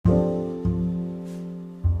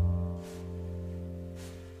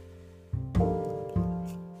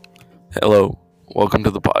Hello, welcome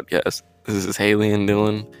to the podcast. This is Haley and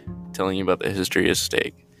Dylan telling you about the history of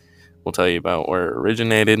steak. We'll tell you about where it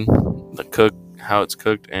originated, how it's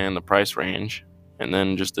cooked, and the price range, and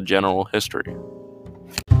then just the general history.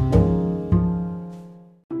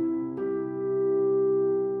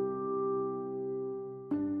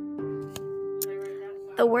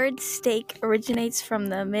 The word steak originates from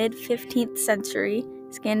the mid-15th century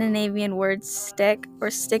Scandinavian words stek or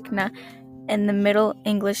stikna in the Middle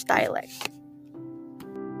English dialect.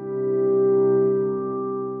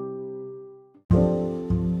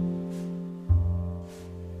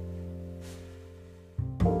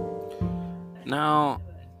 Now,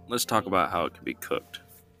 let's talk about how it can be cooked.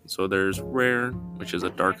 So there's rare, which is a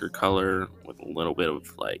darker color with a little bit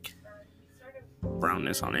of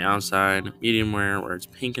brownness on the outside. Medium rare, where it's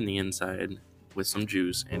pink in the inside with some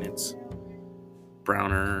juice, and it's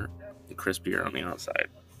browner and crispier on the outside.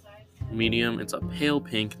 Medium, it's a pale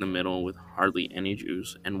pink in the middle with hardly any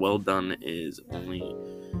juice, and well done is only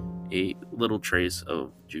a little trace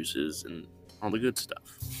of juices and all the good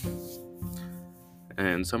stuff.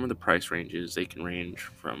 And some of the price ranges, they can range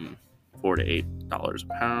from $4 to $8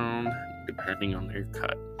 a pound, depending on their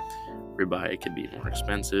cut. Ribeye could be more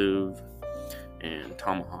expensive, and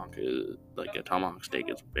tomahawk steak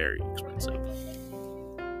is very expensive.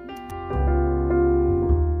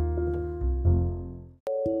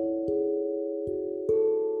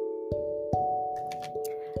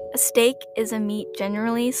 A steak is a meat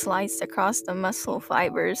generally sliced across the muscle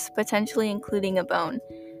fibers, potentially including a bone.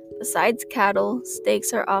 Besides cattle,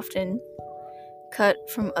 steaks are often cut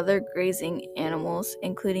from other grazing animals,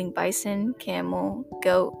 including bison, camel,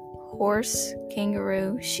 goat, horse,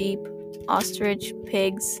 kangaroo, sheep, ostrich,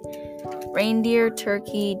 pigs, reindeer,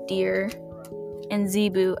 turkey, deer, and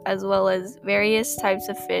zebu, as well as various types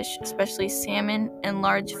of fish, especially salmon and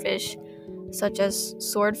large fish such as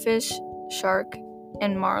swordfish, shark,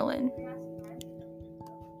 and marlin.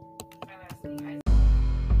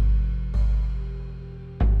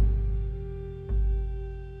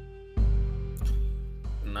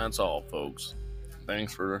 And that's all, folks.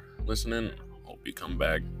 Thanks for listening. Hope you come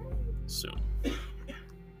back soon.